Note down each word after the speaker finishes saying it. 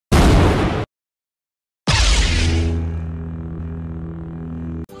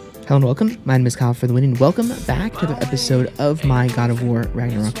Hello and welcome, my name is Kyle for the win, and welcome back to another episode of my God of War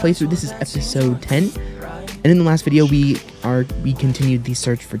Ragnarok playthrough. This is episode 10, and in the last video we continued the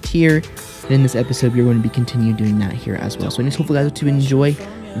search for Tyr, and in this episode we're going to be continuing doing that here as well. So I just hopefully guys to enjoy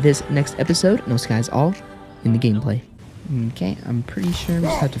this next episode, and I'll see you guys all in the gameplay. Okay, I'm pretty sure we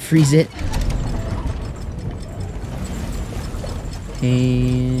just have to freeze it.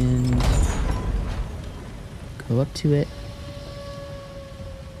 And go up to it.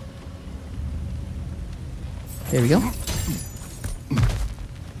 There we go.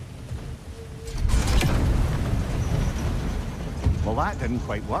 Well, that didn't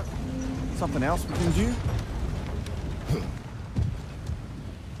quite work. Something else we can do?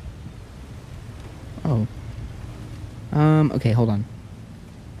 Oh. Okay, hold on.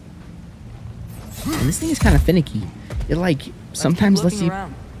 And this thing is kind of finicky. It sometimes lets you...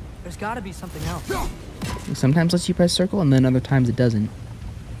 around. There's gotta be something else. Sometimes lets you press circle, and then other times it doesn't.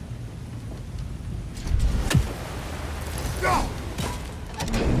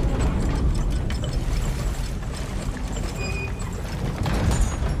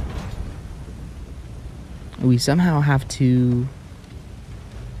 We somehow have to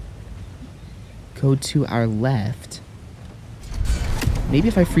go to our left. Maybe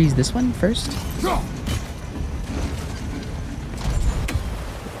if I freeze this one first?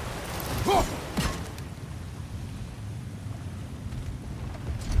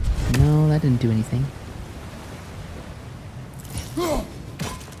 No, that didn't do anything.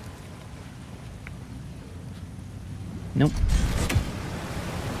 Nope.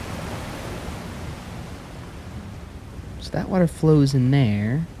 So that water flows in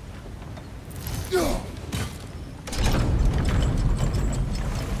there.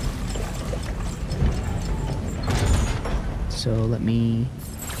 So let me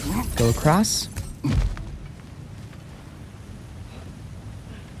go across.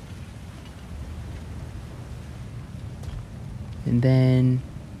 And then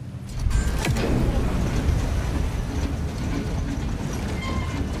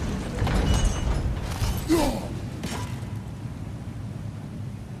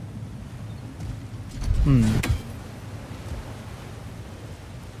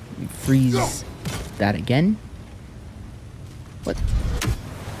freeze that again. What?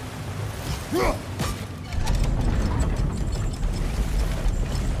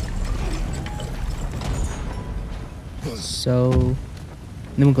 So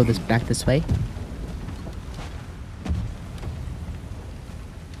then we'll go back this way.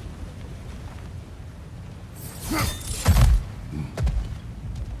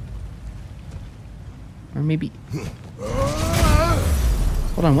 Or maybe.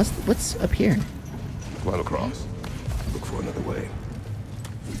 Hold on, what's up here? Run across. Look for another way.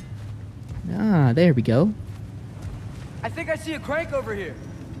 Ah, there we go. I think I see a crank over here.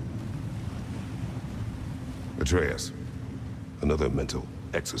 Atreus, another mental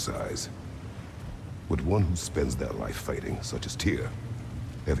exercise. Would one who spends their life fighting, such as Tyr,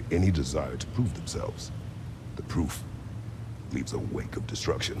 have any desire to prove themselves? The proof leaves a wake of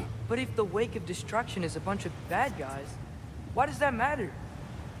destruction. But if the wake of destruction is a bunch of bad guys, why does that matter?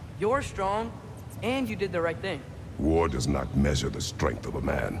 You're strong, and you did the right thing. War does not measure the strength of a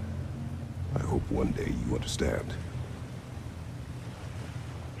man. I hope one day you understand.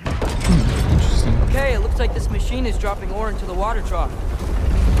 Okay, it looks like this machine is dropping ore into the water trough.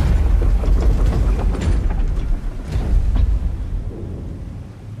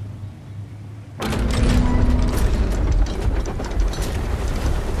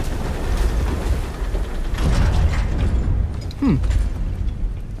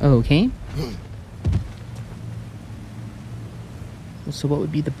 Okay. So what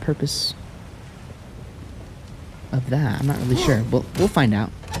would be the purpose of that? I'm not really sure. We'll find out.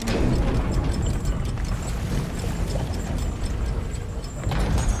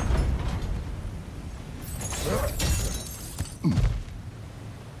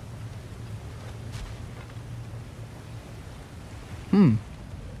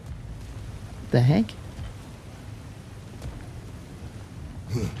 The heck?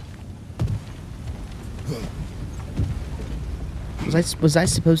 Was I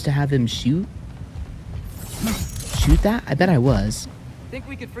supposed to have him shoot that? I bet I was. Think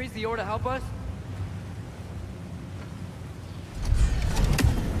we could freeze the ore to help us?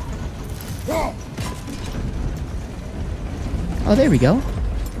 Oh, there we go.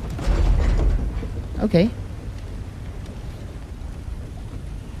 Okay.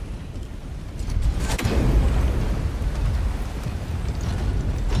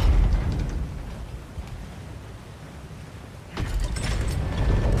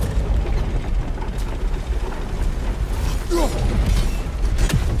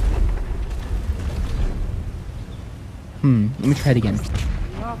 Let me try it again.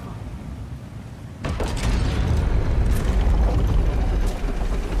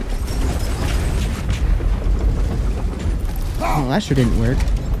 Oh, that sure didn't work.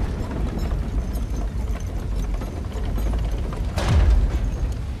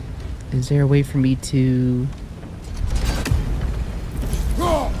 Is there a way for me to...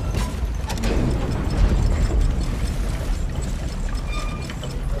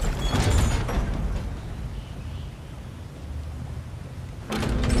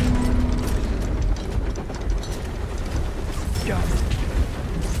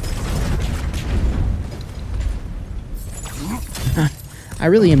 I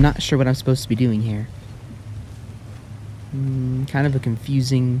really am not sure what I'm supposed to be doing here. Kind of a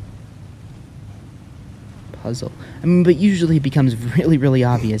confusing puzzle. I mean, but usually it becomes really, really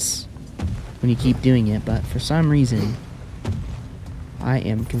obvious when you keep doing it, but for some reason, I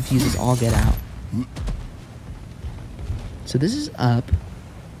am confused as all get out. So this is up.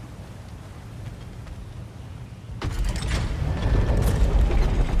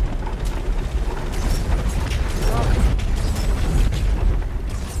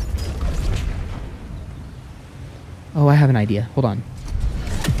 Oh, I have an idea. Hold on.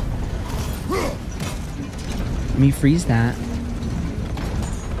 Let me freeze that.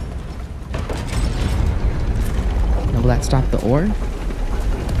 Now, will that stop the ore?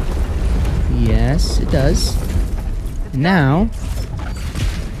 Yes, it does. Now...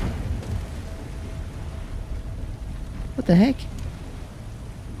 What the heck?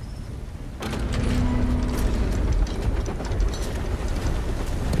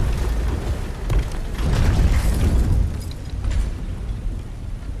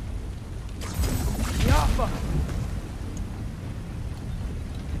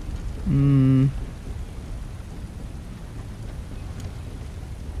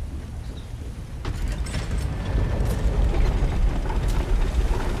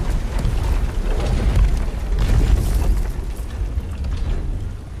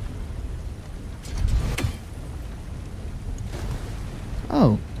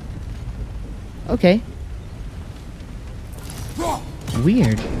 Oh. Okay.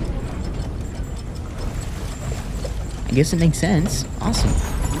 Weird. I guess it makes sense. Awesome.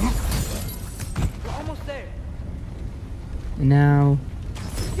 We're almost there. Now...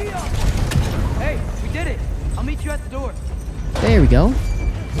 Hey, we did it. I'll meet you at the door. There we go.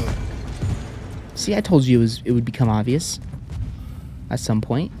 See, I told you it would become obvious at some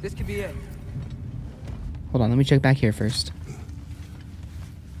point. This could be it. Hold on, let me check back here first.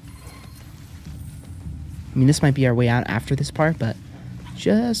 I mean, this might be our way out after this part, but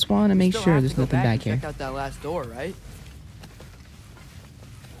just want to make sure there's nothing back here. Check out that last door, right?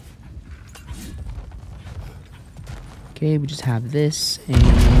 Okay, we just have this, and...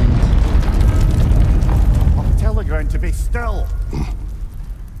 I'll tell the ground to be still.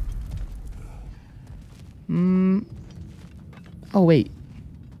 Oh, wait.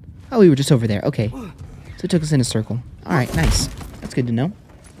 Oh, we were just over there. Okay. So it took us in a circle. Alright, nice. That's good to know.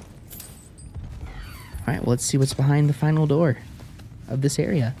 Alright, well, let's see what's behind the final door of this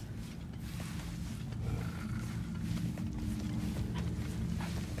area.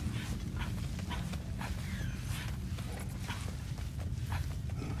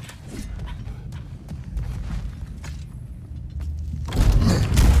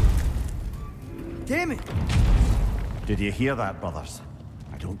 Damn it! Did you hear that, brothers?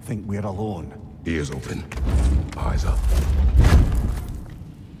 I don't think we're alone. Ears open, eyes up.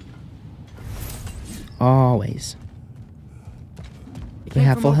 Always. Do we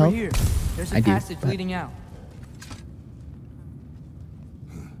have full health? Here. There's a I do, passage but- leading out.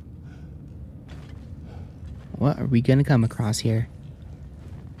 What are we gonna come across here?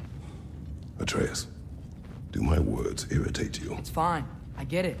 Atreus, do my words irritate you? It's fine. I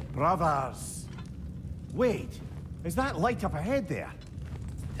get it. Brothers! Wait, is that light up ahead there?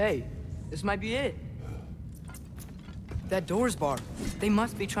 Hey, this might be it. That door's barred. They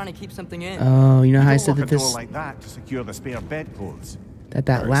must be trying to keep something in. Oh, you know how I Don't said lock that a door this... like that to secure the spare bedclothes. that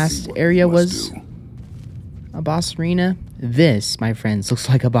I see last what area we was must do. a boss arena? This, my friends, looks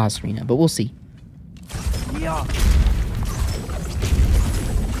like a boss arena, but we'll see. Yeah.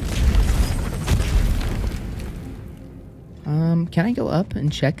 Can I go up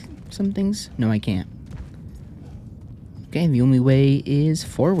and check some things? No, I can't. Okay, the only way is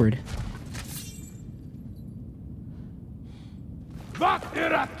forward.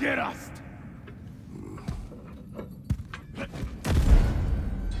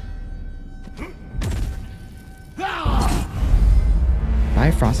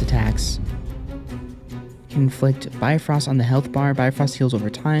 Bifrost attacks. Can inflict Bifrost on the health bar. Bifrost heals over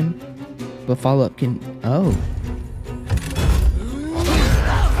time. But follow-up can... Oh.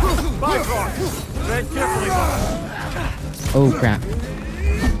 Oh crap.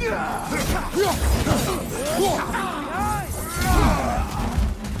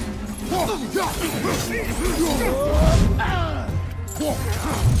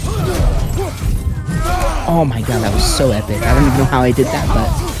 Oh my god, that was so epic. I don't even know how I did that, but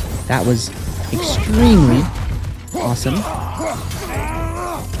that was extremely awesome.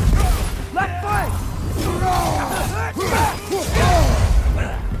 Left foot!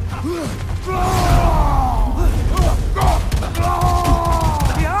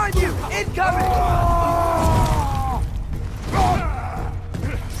 Behind you! Incoming!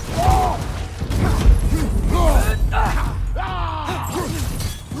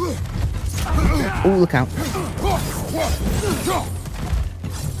 Oh, look out.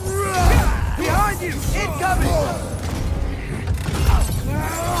 Behind you! Incoming!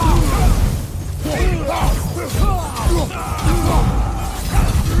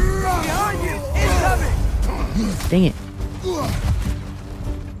 Behind you! Incoming! Dang it.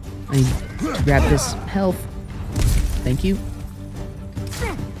 I need to grab this health. Thank you.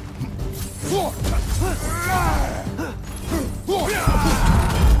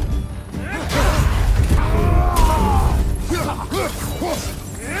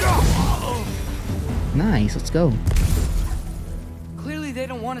 Nice, let's go. Clearly they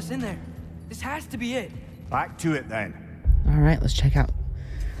don't want us in there. This has to be it. Back to it then. All right, let's check out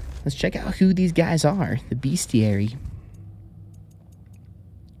who these guys are. The bestiary.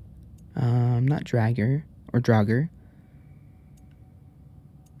 Not Dragger or Draugr.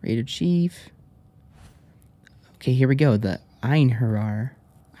 Raider Chief. Okay, here we go. The Einherjar.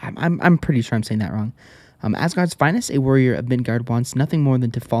 I'm pretty sure I'm saying that wrong. Asgard's finest, a warrior of Midgard wants nothing more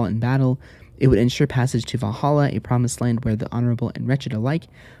than to fall in battle. It would ensure passage to Valhalla, a promised land where the honorable and wretched alike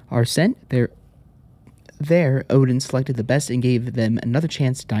are sent. There, Odin selected the best and gave them another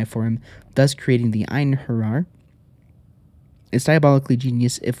chance to die for him, thus creating the Einherjar. It's diabolically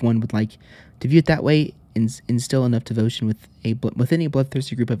genius if one would like to view it that way, instill enough devotion within a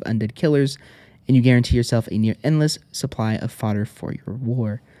bloodthirsty group of undead killers, and you guarantee yourself a near endless supply of fodder for your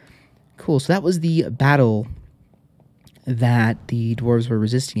war. Cool, so that was the battle that the dwarves were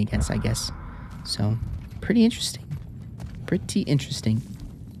resisting against, I guess. So, pretty interesting. Pretty interesting.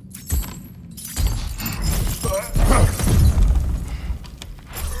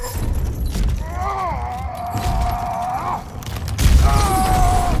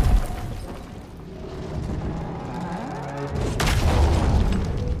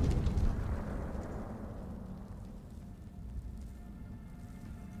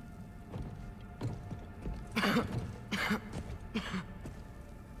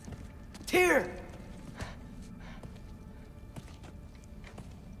 Tyr!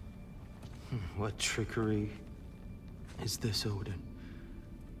 What trickery is this, Odin?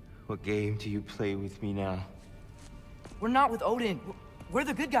 What game do you play with me now? We're not with Odin. We're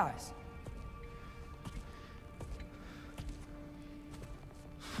the good guys.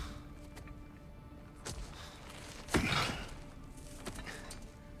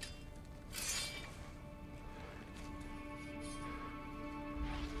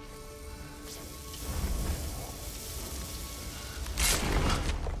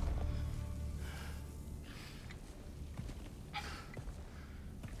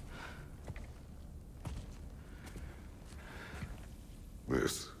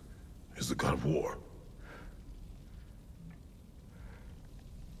 This is the god of war.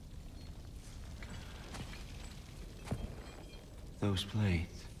 Those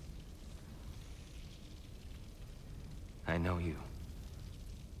blades. I know you.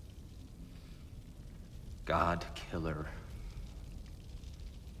 God killer.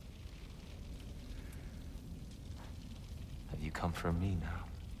 Have you come for me now?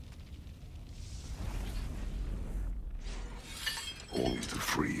 Only to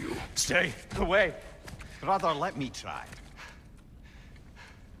free you. Stay away. Rather, let me try.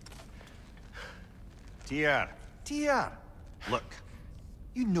 Tyr. Look,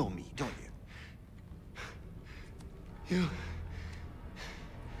 you know me, don't you?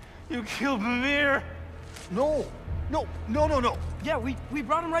 You killed Mimir! No. Yeah, we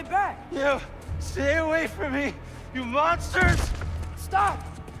brought him right back. You stay away from me, you monsters! Stop!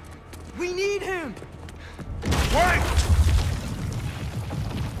 We need him! Wait!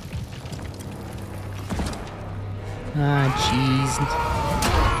 Ah, jeez.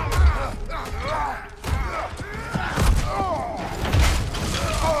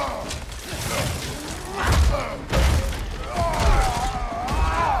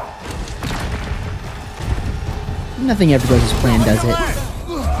 Nothing ever goes as planned, does it?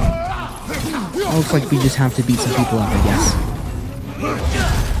 It looks like we just have to beat some people up, I guess.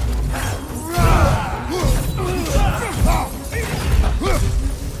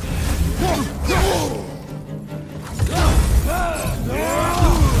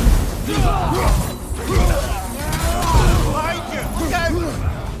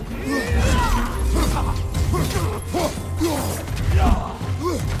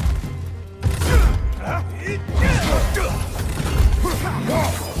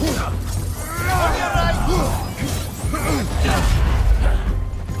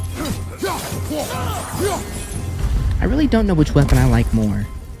 don't know which weapon I like more.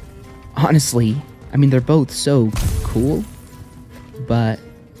 Honestly, I mean, they're both so cool, but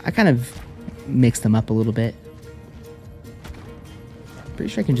I kind of mix them up a little bit. Pretty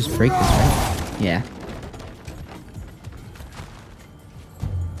sure I can just break this, right? Yeah.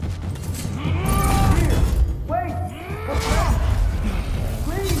 Wait! What's that?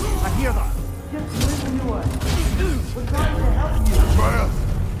 Please! I hear them! Just listen to us! We're trying to help you!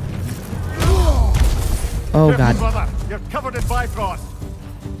 Oh god. Brother, you're covered in Bifrost!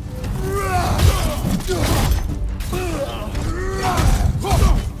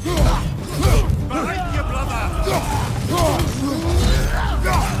 Behind you, brother!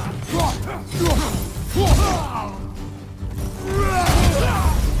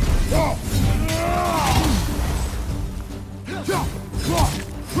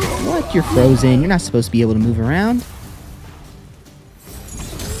 What? You're frozen. You're not supposed to be able to move around.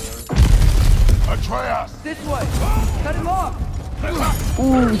 Atreus! This way! Cut him off!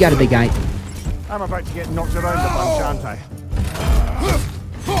 Ooh, we got a big guy. I'm about to get knocked around a bunch, aren't I?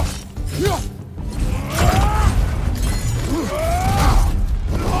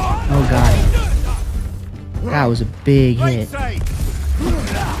 Oh god. That was a big Right hit. side!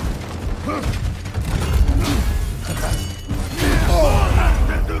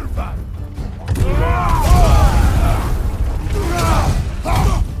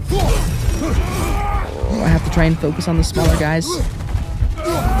 Oh, I have to try and focus on the smaller guys.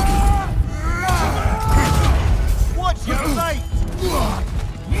 Watch your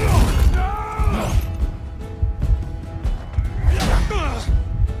right!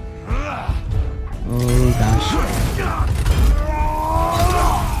 Oh gosh.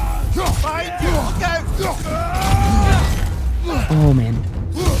 Behind you, Scout! Oh man.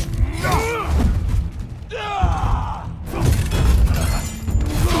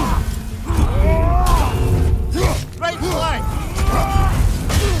 Right flank!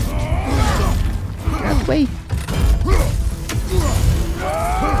 Get out the way.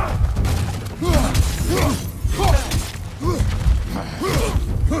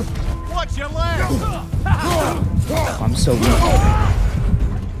 Watch your left! Oh, I'm so weak.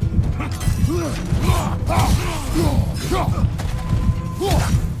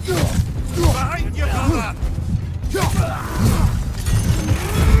 Behind you, brother!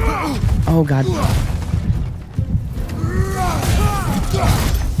 Oh god.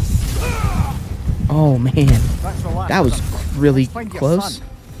 Oh man. That's the last. That was really Find your close. son.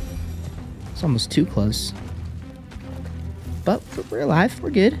 It's almost too close. But we're alive. We're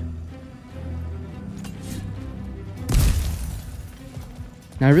good.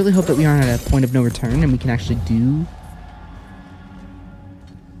 Now I really hope that we aren't at a point of no return and we can actually do...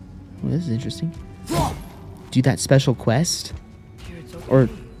 Well, this is interesting. Do that special quest. Here, it's okay. Or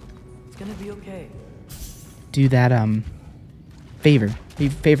It's gonna be okay. do that, favor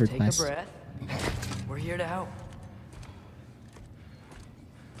Take quest. a breath. We're here to help.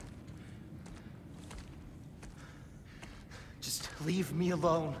 Just leave me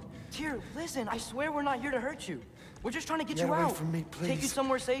alone. Tyr, listen, I swear we're not here to hurt you. We're just trying to get Get you away out. from me, Take you please.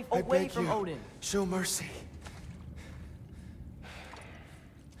 somewhere safe, I away beg from you. Odin. Show mercy.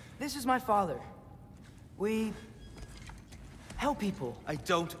 This is my father. We help people. I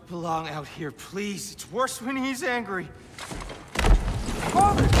don't belong out here, please. It's worse when he's angry.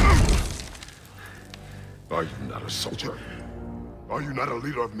 Father! Are you not a soldier? Are you not a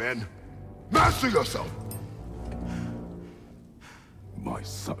leader of men? Master yourself! My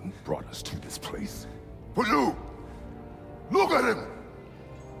son brought us to this place. For you! Look at him!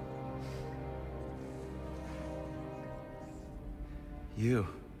 You?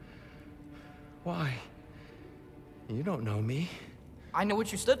 Why? You don't know me. I know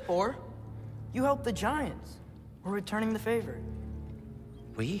what you stood for. You helped the giants. We're returning the favor.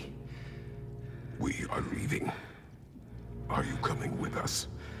 We? We are leaving. Are you coming with us?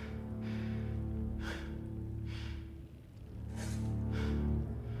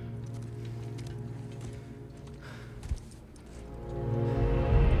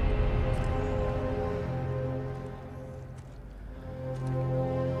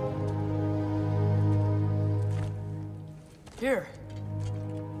 Here.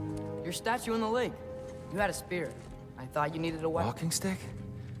 Your statue in the lake. You had a spear. I thought you needed a weapon. Walking stick?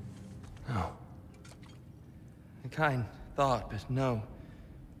 No. A kind thought, but no.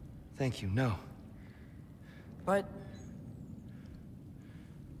 Thank you, no. But...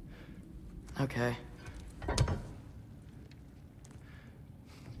 Okay.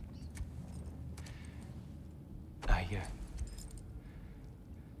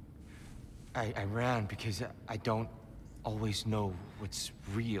 I ran because I don't always know what's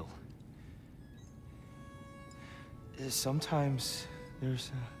real. Sometimes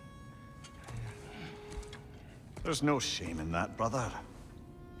There's no shame in that, brother.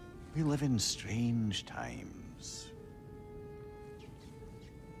 We live in strange times.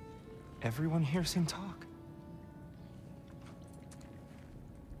 Everyone hears him talk.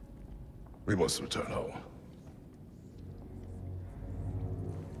 We must return home.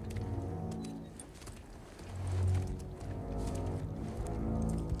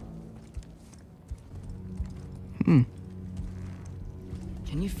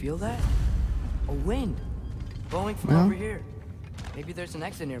 Can you feel that? A wind blowing from Well, over here. Maybe there's an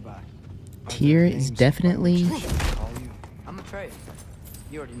exit nearby. Tyr is definitely... I'm Atreus.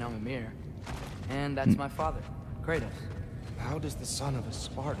 You already know Mimir. And that's my father, Kratos. How does the son of a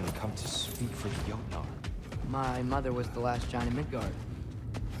Spartan come to speak for the Jotnar? My mother was the last giant in Midgard.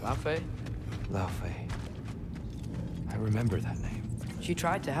 Laufey? Laufey. I remember that name. She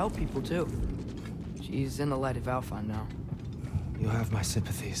tried to help people too. She's in the light of Alpha now. You have my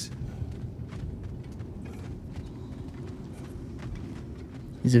sympathies.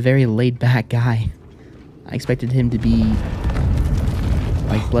 He's a very laid-back guy. I expected him to be,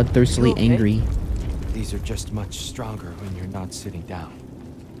 like, bloodthirstily You okay? angry. These are just much stronger when you're not sitting down.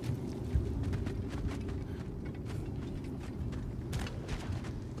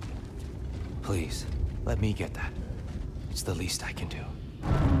 Please, let me get that. It's the least I can do.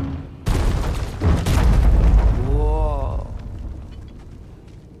 Whoa.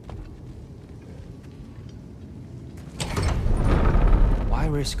 Why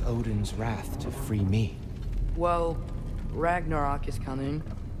risk Odin's wrath to free me? Well, Ragnarok is coming.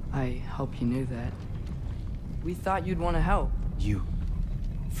 I hope you knew that. We thought you'd want to help. You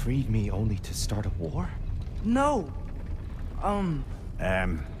freed me only to start a war? No!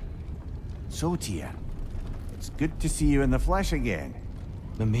 So Tyr, it's good to see you in the flesh again.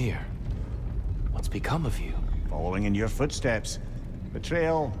 Mimir, what's become of you? Following in your footsteps.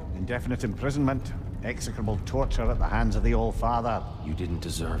 Betrayal, indefinite imprisonment, execrable torture at the hands of the Old Father. You didn't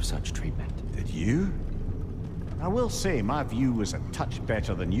deserve such treatment. Did you? I will say, my view was a touch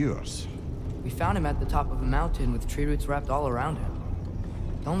better than yours. We found him at the top of a mountain with tree roots wrapped all around him.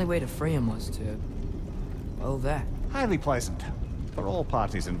 The only way to free him was to... well, that. Highly pleasant, for all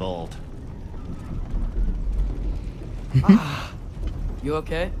parties involved. You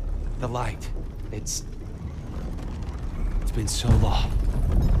okay? The light. It's been so long.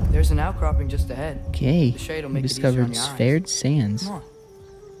 There's an outcropping just ahead. Okay, The shade will we make it easier on discovered your eyes. Sfared Sands. Come on.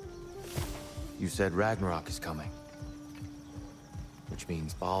 You said Ragnarok is coming. Which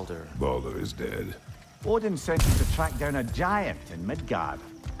means Baldur. Baldur is dead. Odin sent him to track down a giant in Midgard,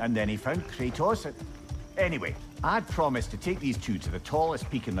 and then he found Kratos. Anyway, I'd promised to take these two to the tallest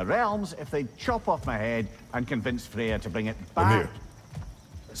peak in the realms if they'd chop off my head and convince Freya to bring it back. Mimir,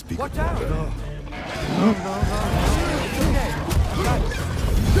 speak Watch of out! Baldur.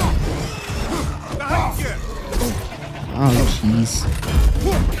 Oh, jeez.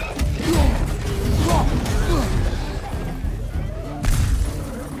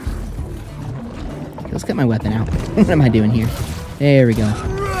 Okay, let's get my weapon out. What am I doing here? There we go. Gotta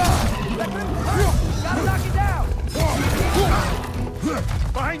knock it down!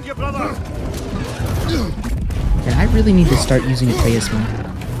 Behind you, brother! And I really need to start using Atreus more.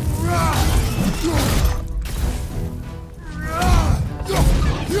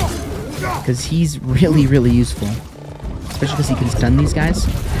 Because he's really, really useful. Especially because he can stun these guys.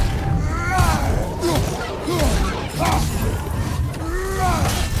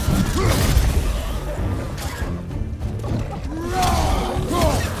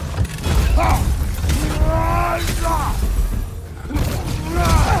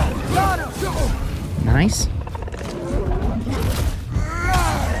 Nice.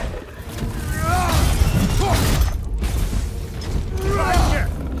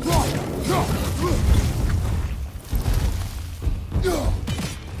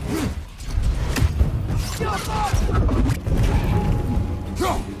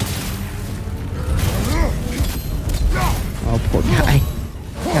 Oh, poor guy.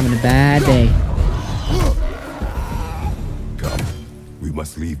 He's having a bad day. Come. We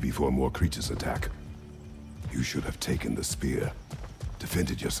must leave before more creatures attack. You should have taken the spear.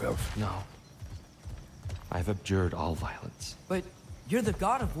 Defended yourself. No. I've abjured all violence. But you're the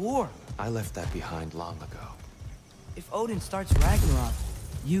god of war. I left that behind long ago. If Odin starts Ragnarok,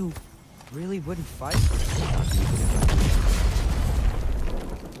 you really wouldn't fight?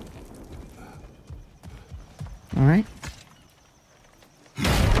 Alright.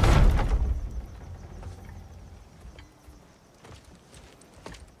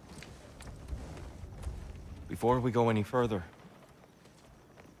 Before we go any further,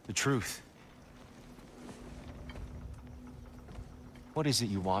 the truth. What is it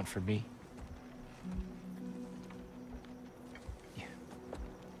you want from me?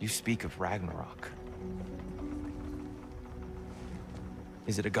 You speak of Ragnarok.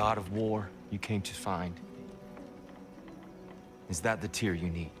 Is it a god of war you came to find? Is that the Tyr you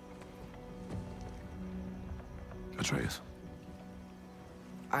need? Atreus.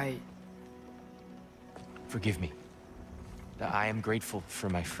 Forgive me. I am grateful for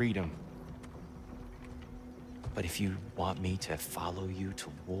my freedom. But if you want me to follow you to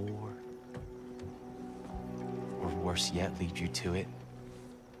war, or worse yet, lead you to it,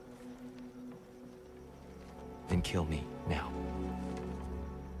 then kill me now.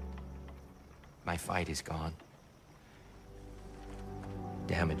 My fight is gone.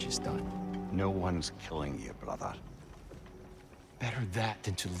 Damage is done. No one's killing you, brother. Better that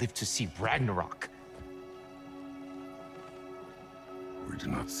than to live to see Ragnarok. We do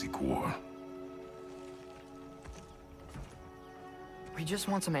not seek war. We just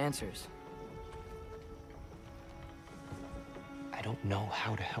want some answers. I don't know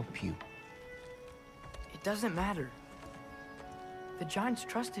how to help you. It doesn't matter. The Giants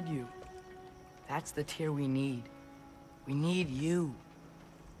trusted you. That's the Tyr we need. We need you.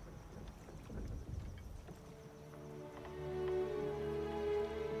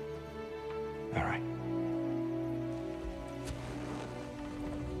 All right.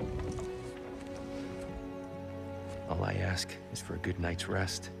 All I ask is for a good night's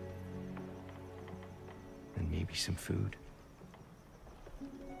rest. And maybe some food.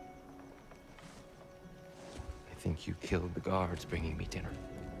 I think you killed the guards bringing me dinner.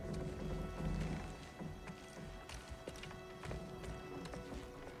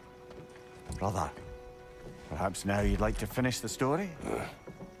 Brother, perhaps now you'd like to finish the story?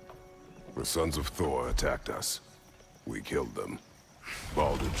 The sons of Thor attacked us. We killed them.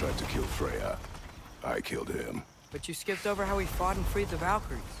 Baldur tried to kill Freya. I killed him. But you skipped over how we fought and freed the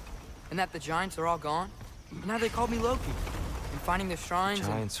Valkyries. And that the Giants are all gone. And now they called me Loki. And finding the shrines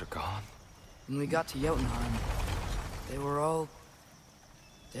Giants are gone. When we got to Jotunheim, they were all...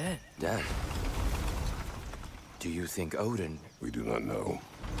 dead. Dead? Do you think Odin... We do not know.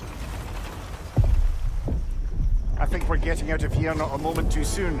 I think we're getting out of here not a moment too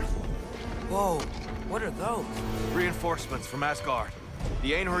soon. Whoa, what are those? Reinforcements from Asgard.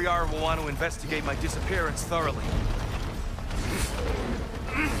 The Einherjar will want to investigate my disappearance thoroughly.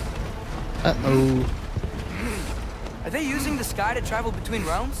 Uh-oh. Are they using the sky to travel between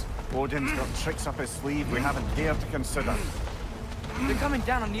realms? Odin's got tricks up his sleeve we haven't dared to consider. They're coming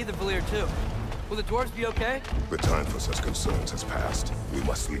down on Nidavellir too. Will the dwarves be okay? The time for such concerns has passed. We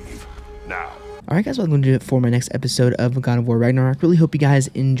must leave. Now. Alright guys, well, I'm going to do it for my next episode of God of War Ragnarok. Really hope you guys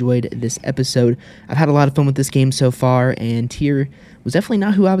enjoyed this episode. I've had a lot of fun with this game so far, and Tyr was definitely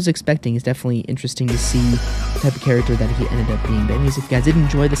not who I was expecting. It's definitely interesting to see the type of character that he ended up being. But anyways, if you guys did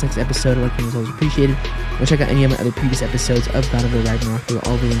enjoy this next episode, a like was always appreciated. Go check out any of my other previous episodes of God of War Ragnarok. They're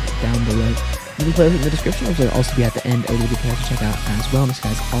all linked down below. You can play with it in the description, which will also be at the end of the video for you guys to check out as well. And see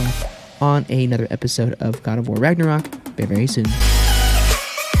you guys all on another episode of God of War Ragnarok very, very soon.